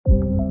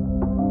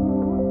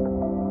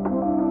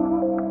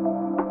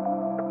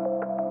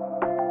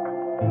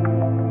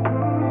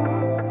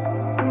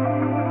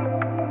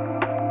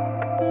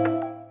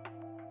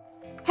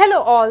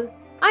Hello all,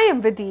 I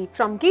am Vidhi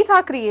from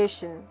Geetha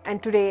Creation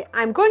and today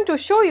I am going to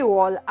show you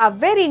all a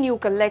very new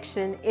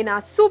collection in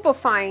our super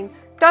fine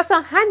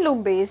Tussar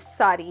handloom based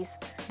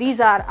sarees. These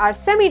are our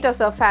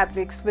semi-tussar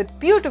fabrics with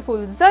beautiful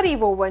zari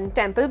woven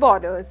temple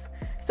borders.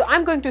 So I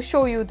am going to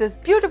show you this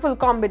beautiful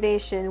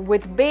combination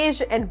with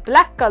beige and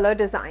black color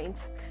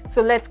designs.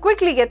 So let's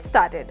quickly get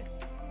started.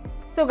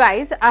 So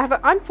guys, I have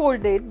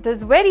unfolded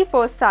this very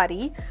first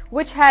saree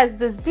which has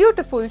this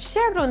beautiful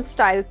chevron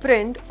style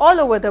print all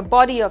over the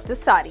body of the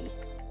saree.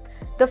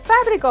 The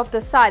fabric of the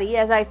saree,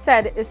 as I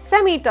said, is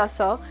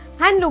semi-tussar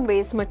handloom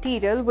based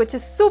material which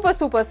is super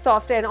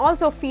soft and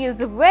also feels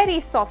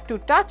very soft to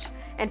touch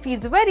and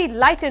feels very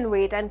light in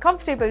weight and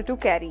comfortable to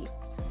carry.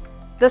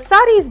 The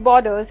saree's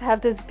borders have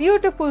this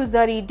beautiful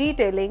zari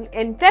detailing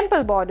in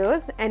temple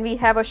borders and we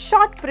have a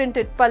short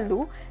printed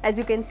pallu as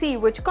you can see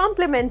which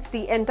complements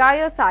the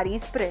entire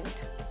saree's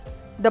print.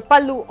 The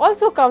pallu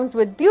also comes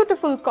with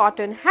beautiful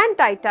cotton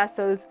hand-tied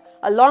tassels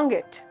along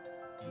it.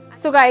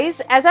 So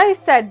guys, as I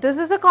said, this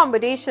is a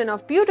combination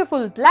of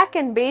beautiful black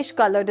and beige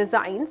color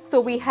designs.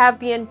 So we have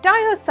the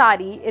entire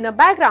saree in a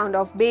background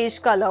of beige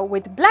color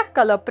with black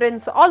color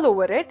prints all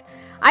over it.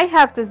 I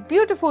have this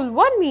beautiful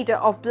 1 meter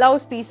of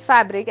blouse piece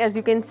fabric as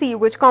you can see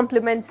which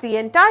complements the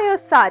entire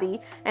saree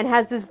and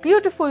has this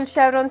beautiful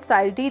chevron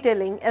style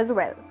detailing as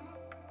well.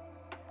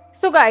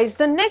 So guys,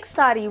 the next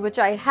saree which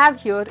I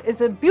have here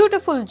is a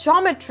beautiful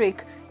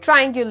geometric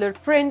triangular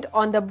print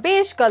on the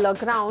beige color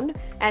ground,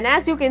 and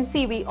as you can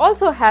see we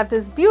also have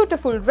this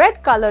beautiful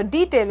red color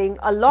detailing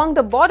along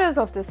the borders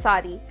of the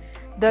saree.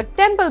 The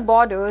temple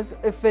borders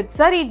with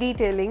zari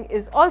detailing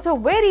is also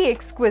very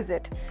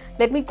exquisite.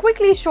 Let me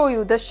quickly show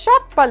you the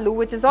short pallu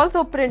which is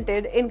also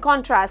printed in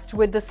contrast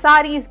with the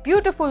saree's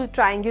beautiful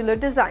triangular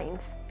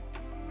designs.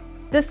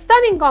 This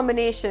stunning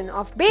combination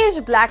of beige,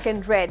 black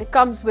and red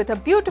comes with a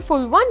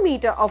beautiful 1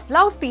 meter of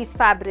blouse piece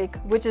fabric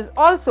which is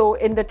also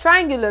in the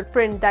triangular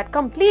print that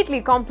completely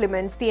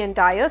complements the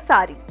entire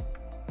saree.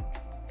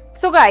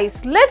 So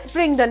guys, let's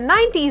bring the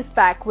 90s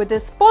back with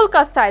this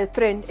polka style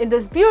print in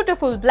this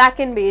beautiful black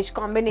and beige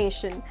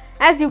combination.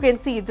 As you can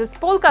see, this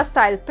polka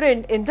style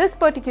print in this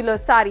particular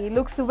saree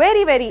looks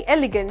very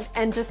elegant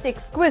and just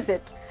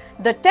exquisite.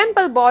 The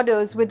temple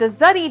borders with the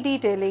zari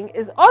detailing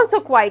is also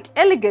quite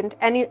elegant,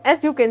 and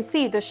as you can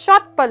see the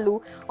short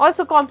pallu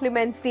also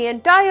complements the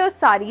entire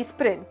saree's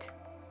print.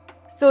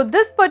 So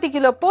this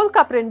particular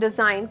polka print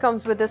design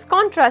comes with this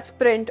contrast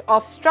print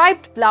of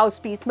striped blouse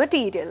piece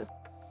material.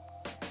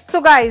 So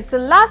guys, the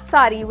last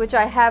saree which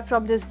I have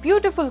from this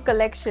beautiful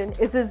collection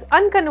is this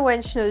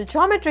unconventional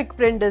geometric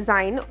print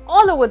design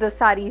all over the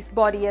saree's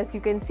body as you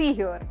can see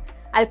here.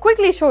 I'll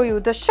quickly show you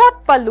the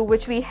short pallu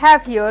which we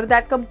have here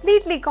that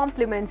completely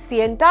complements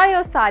the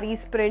entire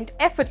saree's print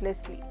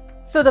effortlessly.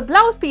 So the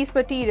blouse piece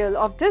material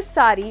of this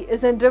saree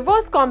is in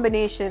reverse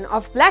combination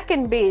of black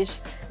and beige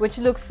which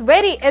looks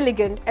very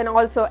elegant and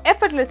also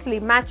effortlessly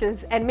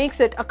matches and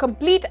makes it a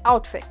complete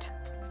outfit.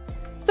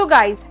 So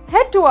guys,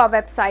 head to our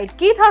website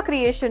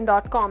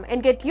geethacreation.com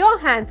and get your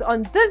hands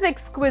on this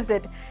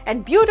exquisite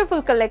and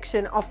beautiful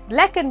collection of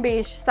black and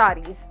beige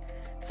sarees.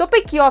 So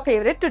pick your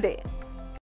favorite today.